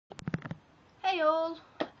Hey all,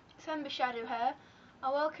 it's Ember Shadow here,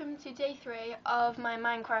 and welcome to day 3 of my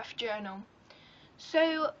Minecraft journal.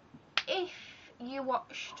 So, if you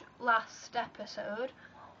watched last episode,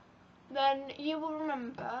 then you will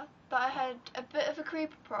remember that I had a bit of a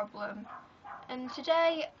creeper problem, and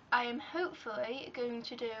today I am hopefully going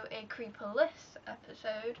to do a creeperless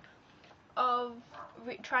episode of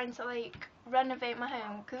trying to renovate my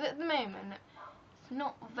home, because at the moment it's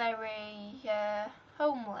not very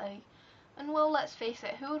homely. And well, let's face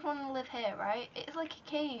it, who would want to live here, right? It's like a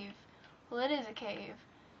cave. Well, it is a cave.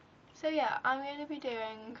 So yeah, I'm going to be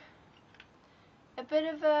doing a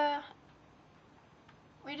bit of a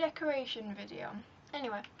redecoration video.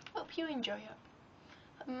 Anyway, hope you enjoy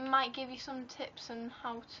it. I might give you some tips on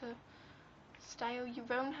how to style your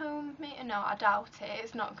own home. No, I doubt it.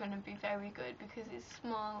 It's not going to be very good because it's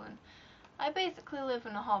small and I basically live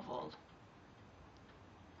in a hovel.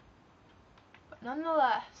 But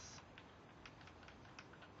nonetheless,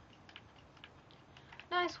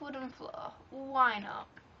 nice wooden floor, why not?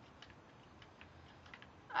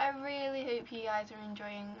 I really hope you guys are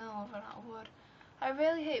enjoying, oh I've run out of wood. I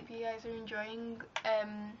really hope you guys are enjoying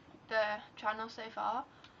the channel so far.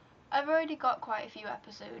 I've already got quite a few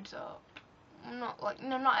episodes up. Not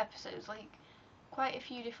episodes, quite a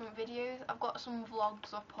few different videos. I've got some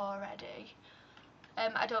vlogs up already.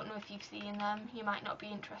 I don't know if you've seen them. You might not be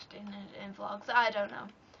interested in vlogs, I don't know.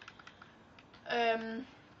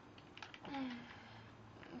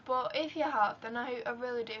 But if you have, then I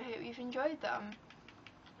really do hope you've enjoyed them.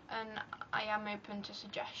 And I am open to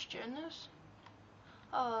suggestions.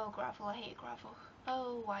 Oh, gravel, I hate gravel.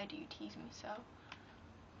 Oh, why do you tease me so?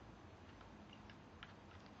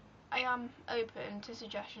 I am open to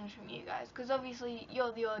suggestions from you guys, because obviously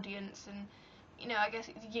you're the audience and, you know, I guess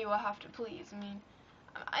it's you I have to please. I mean,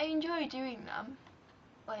 I enjoy doing them,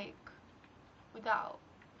 without,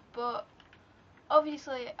 but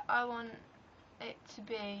obviously I want it to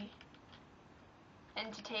be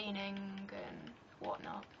entertaining and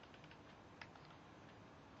whatnot.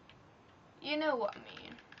 You know what I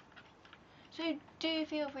mean. So do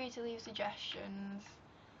feel free to leave suggestions,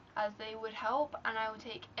 as they would help and I will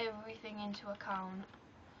take everything into account.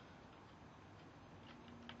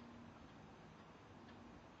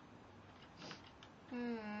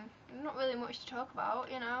 Not really much to talk about,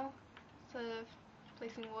 you know, sort of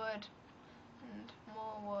placing wood and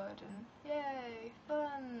more wood and yay,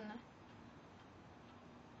 fun.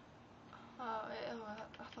 Oh, I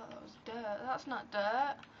thought that was dirt. That's not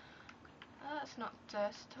dirt. That's not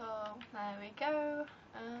dirt at all. There we go.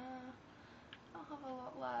 I'll have a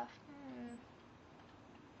lot left.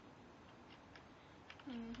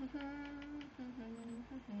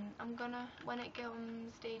 I'm gonna, when it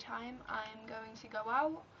comes daytime, I'm going to go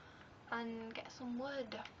out and get some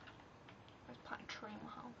wood. Let's plant a tree in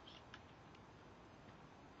my house.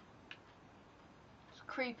 There's a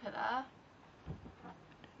creeper there.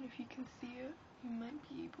 Don't know if you can see it. You might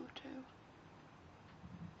be able to.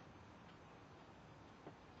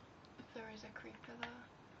 There is a creeper there.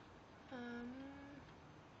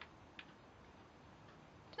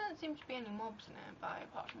 Doesn't seem to be any mobs nearby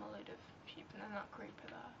apart from a load of sheep and then that creeper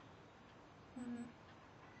there.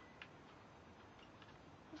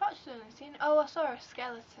 I've actually only seen, oh, I saw a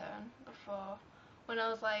skeleton before. When I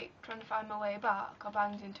was trying to find my way back, I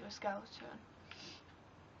banged into a skeleton.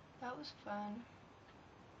 That was fun.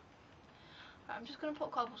 Right, I'm just going to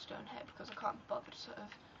put cobblestone here because I can't bother sort of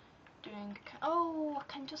doing, oh, I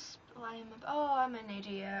can just lie in my, oh, I'm an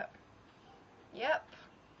idiot. Yep.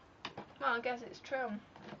 Well, I guess it's true.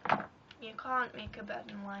 You can't make a bed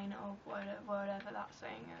and lie in it, or whatever that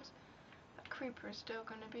saying is. That creeper is still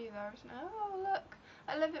going to be there, isn't it? Oh, look.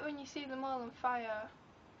 I love it when you see them all on fire.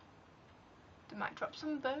 They might drop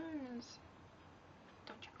some bones.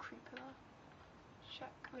 Don't you creeper there.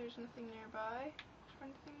 Check, there's nothing nearby. Is there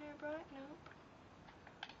anything nearby? Nope.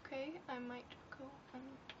 Okay, I might go and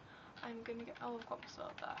I'm gonna get, oh, I've got my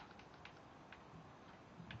sword there.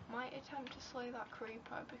 Might attempt to slay that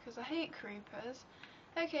creeper because I hate creepers.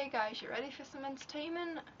 Okay guys, you ready for some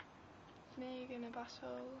entertainment? It's me gonna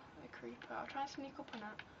battle a creeper. I'll try and sneak up on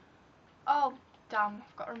it. Oh damn,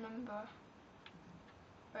 I've got to remember.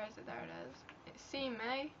 Where is it? There it is. It's seen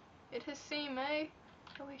me. It has seen me.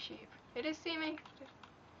 Go away, sheep. It has seen me.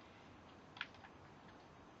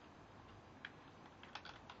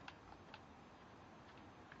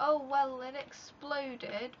 Oh well, it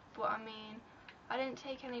exploded, but I mean, I didn't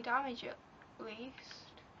take any damage at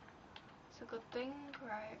least. It's a good thing,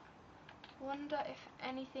 right? Wonder if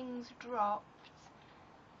anything's dropped.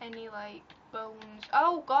 Any bones.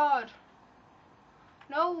 Oh god!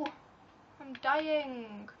 No! I'm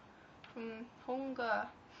dying from hunger.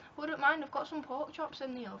 Wouldn't mind, I've got some pork chops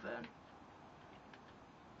in the oven.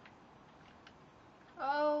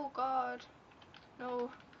 Oh god.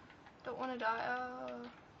 No. Don't want to die. Oh.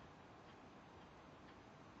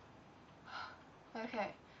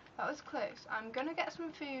 Okay. That was close. I'm gonna get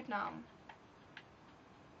some food now.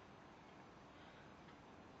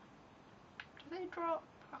 Do they drop?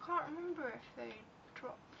 I can't remember if they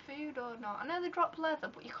drop food or not. I know they drop leather,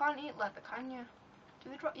 but you can't eat leather, can you? Do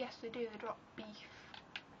they drop? Yes, they do. They drop beef.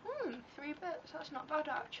 3 bits. That's not bad,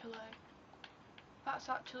 actually. That's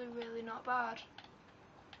actually really not bad.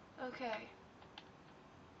 Okay.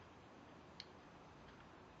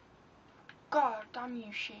 God damn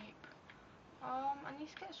you, sheep. I need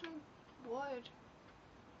to get some wood.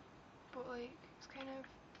 But, like, it's kind of...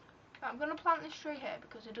 I'm gonna plant this tree here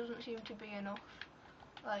because it doesn't seem to be enough,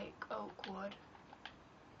 like, oak wood.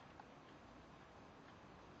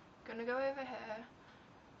 Gonna go over here.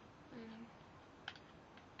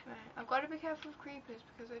 Right, I've got to be careful of creepers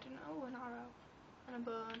because I didn't... Oh, an arrow. And a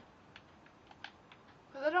bone.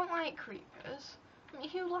 Because I don't like creepers. I mean,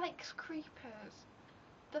 who likes creepers?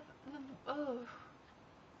 They're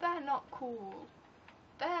not cool.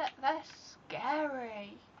 They're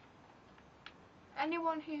scary.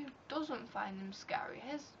 Anyone who doesn't find them scary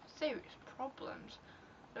has serious problems.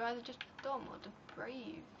 They're either just dumb or they're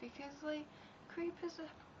brave, because like creepers are,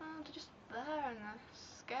 they're just there and they're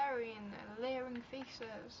scary and they're leering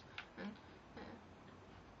faces and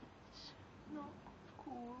it's not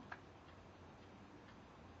cool.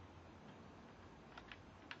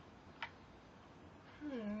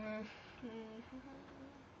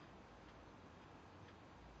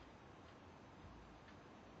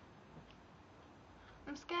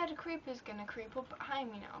 I'm scared a creeper's gonna creep up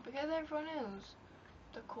behind me now because everyone knows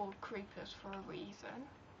they're called creepers for a reason.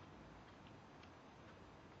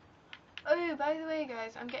 Oh, by the way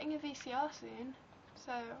guys, I'm getting a VCR soon,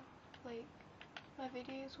 so like my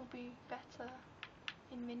videos will be better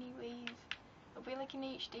in many ways. It'll be like in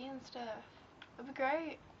HD and stuff. It'll be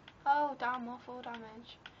great. Oh damn, awful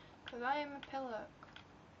damage. Because I am a pillock.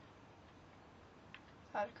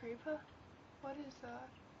 Is that a creeper? What is that?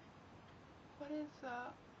 What is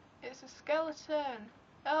that? It's a skeleton.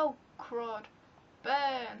 Oh crud.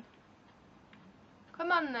 Burn.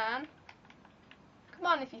 Come on then. Come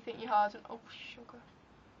on if you think you're hard and... Oh sugar.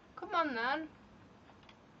 Come on then.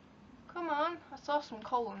 Come on. I saw some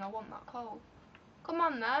coal and I want that coal. Come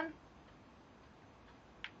on then.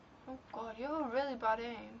 Oh god, you have a really bad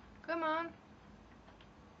aim. Come on.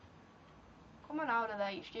 Come on out of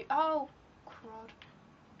there, you stupid. Oh crud.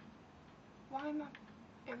 Why am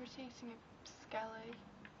I irritating a skelly?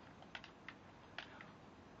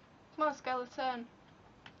 Come on, skeleton.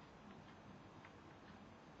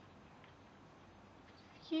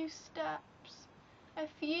 A few steps. A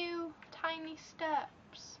few tiny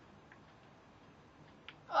steps.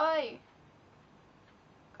 Oi.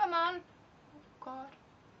 Come on. Oh god.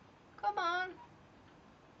 Come on.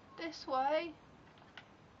 This way.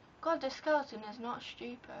 God, this skeleton is not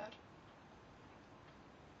stupid.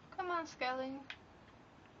 Come on, skeleton.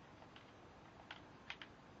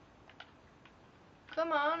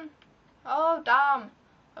 Come on. Oh, damn.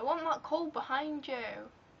 I want that coal behind you.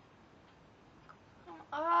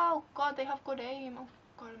 Oh, God, they have good aim. Oh,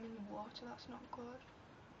 God, I'm in the water. That's not good.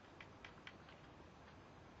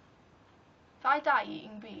 If I die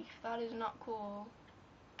eating beef, that is not cool.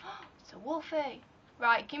 It's a wolfie.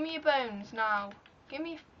 Right, give me your bones now. Give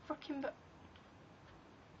me your freaking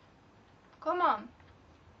Come on.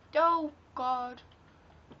 Oh, God.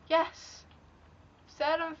 Yes.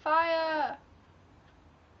 Set on fire.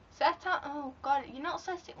 Set on... Oh, God. You're not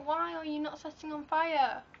setting... Why are you not setting on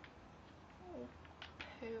fire? Oh,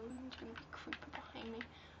 poo. There's going to be a creeper behind me.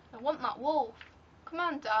 I want that wolf. Come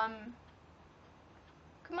on, damn.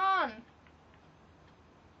 Come on.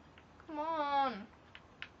 Come on.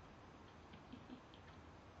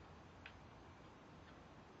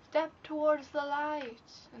 Step towards the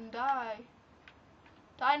light and die.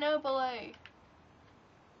 Die nobly.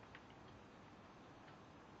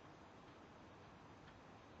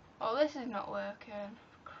 Oh, this is not working.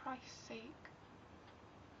 For Christ's sake.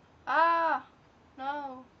 Ah!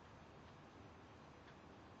 No.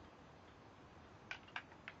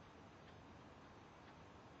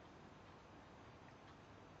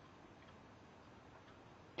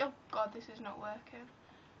 Oh God, this is not working.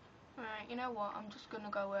 Right, you know what? I'm just gonna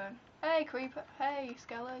go in. Hey, creeper. Hey,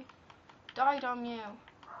 skelly. Died on you.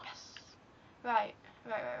 Yes. Right.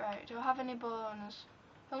 Do I have any bones?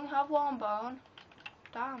 I only have one bone.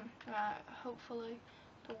 Damn. Right, hopefully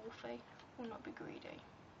the wolfie will not be greedy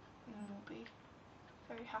and will be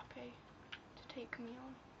very happy to take me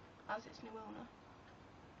on as its new owner.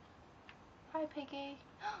 Hi, Piggy.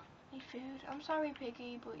 Need food. I'm sorry,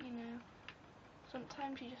 Piggy, but you know,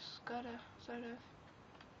 sometimes you just gotta sort of,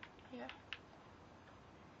 yeah.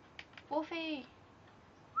 Wolfie!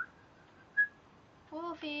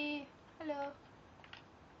 Wolfie! Hello.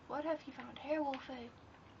 What have you found here, Wolfie?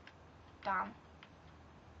 Damn.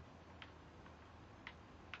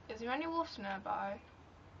 Is there any wolves nearby?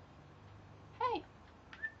 Hey!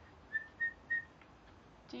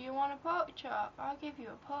 Do you want a pork chop? I'll give you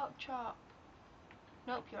a pork chop.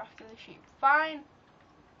 Nope, you're after the sheep. Fine.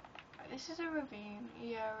 This is a ravine.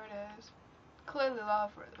 Yeah, it is. Clearly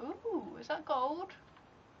lava. Ooh, is that gold?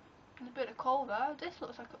 There's a bit of coal there. This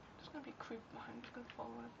looks like it's going to be a creep behind. It's going to fall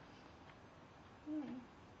in.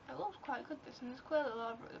 It looks quite good, this, and there's clearly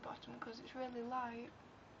lava at the bottom because it's really light.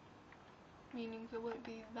 Meaning there won't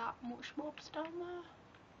be that much mobs down there.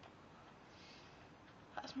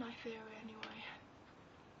 That's my theory anyway.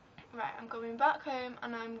 Right, I'm going back home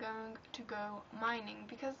and I'm going to go mining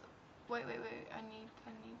because wait, I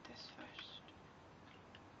need this first.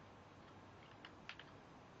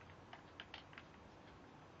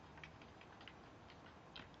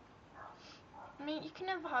 I mean, you can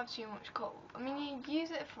never have too much coal. I mean, you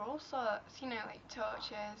use it for all sorts, you know, like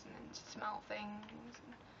torches and then to smelt things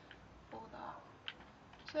and all that.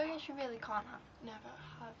 So I guess you really can't never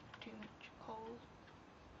have too much coal.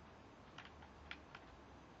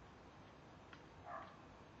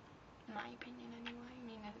 In my opinion anyway. I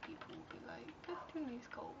mean, other people will be like, who needs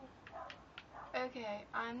coal? Okay,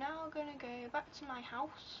 I'm now gonna go back to my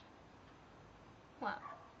house. Well,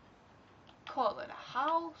 call it a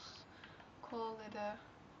house, call it a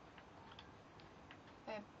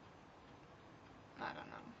I don't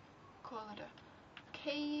know, call it a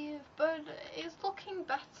cave, but it's looking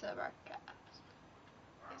better, I guess.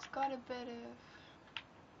 It's got a bit of,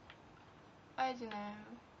 I don't know,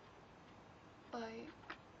 like,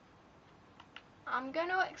 I'm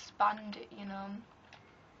gonna expand it, you know.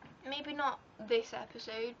 Maybe not this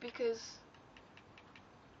episode because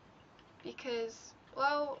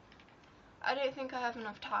well, I don't think I have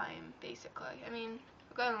enough time, basically. I mean,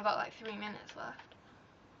 we've only got like 3 minutes left,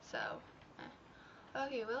 so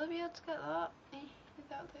okay, will I be able to get that?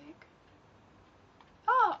 Without like,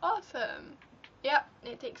 oh, awesome. Yep,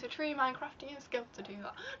 it takes a true Minecrafting skill to do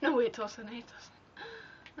that. No, it doesn't,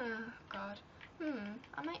 oh god.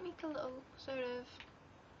 I might make a little sort of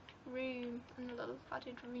room, and a little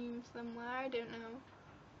added room somewhere, I don't know.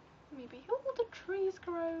 Maybe, oh, the tree's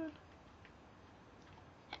grown.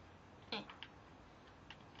 Is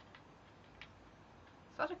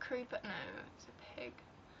that a creeper? No, it's a pig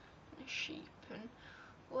and a sheep and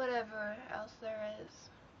whatever else there is.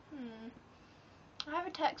 I have a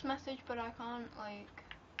text message, but I can't like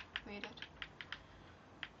read it.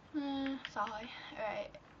 Sigh.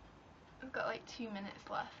 Alright, I've got like 2 minutes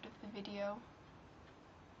left of the video.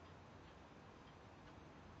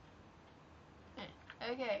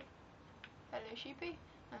 Okay. Hello, sheepy,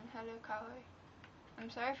 and hello, cowboy. I'm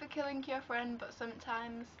sorry for killing your friend, but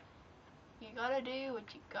sometimes you gotta do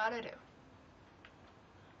what you gotta do.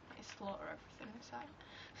 I slaughter everything aside.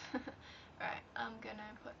 Right, I'm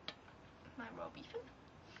gonna put my raw beef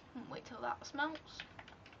in and wait till that smelts.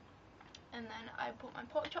 And then I put my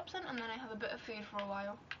pork chops in, and then I have a bit of food for a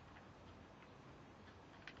while.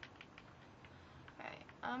 Right,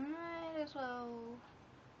 I might as well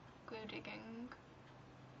go digging.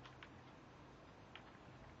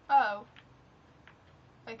 Oh,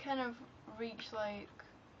 I kind of reached like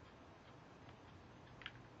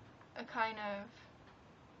a kind of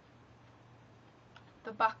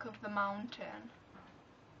the back of the mountain.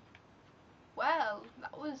 Well,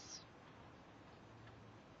 that was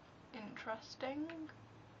interesting.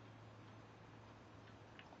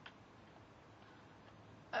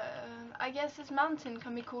 I guess this mountain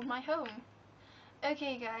can be called my home.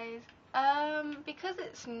 Okay guys, because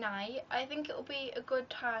it's night, I think it'll be a good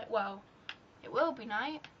time, well, it will be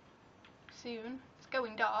night soon, it's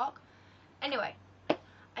going dark. Anyway,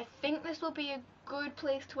 I think this will be a good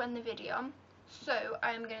place to end the video, so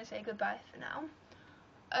I'm going to say goodbye for now.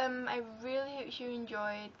 I really hope you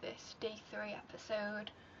enjoyed this day 3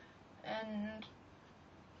 episode, and,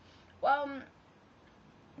 well,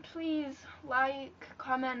 please like,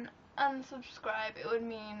 comment, and subscribe. It would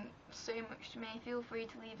mean so much to me. Feel free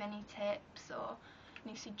to leave any tips or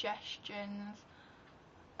any suggestions.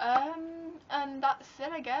 And that's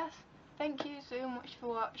it, I guess. Thank you so much for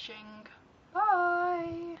watching.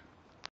 Bye!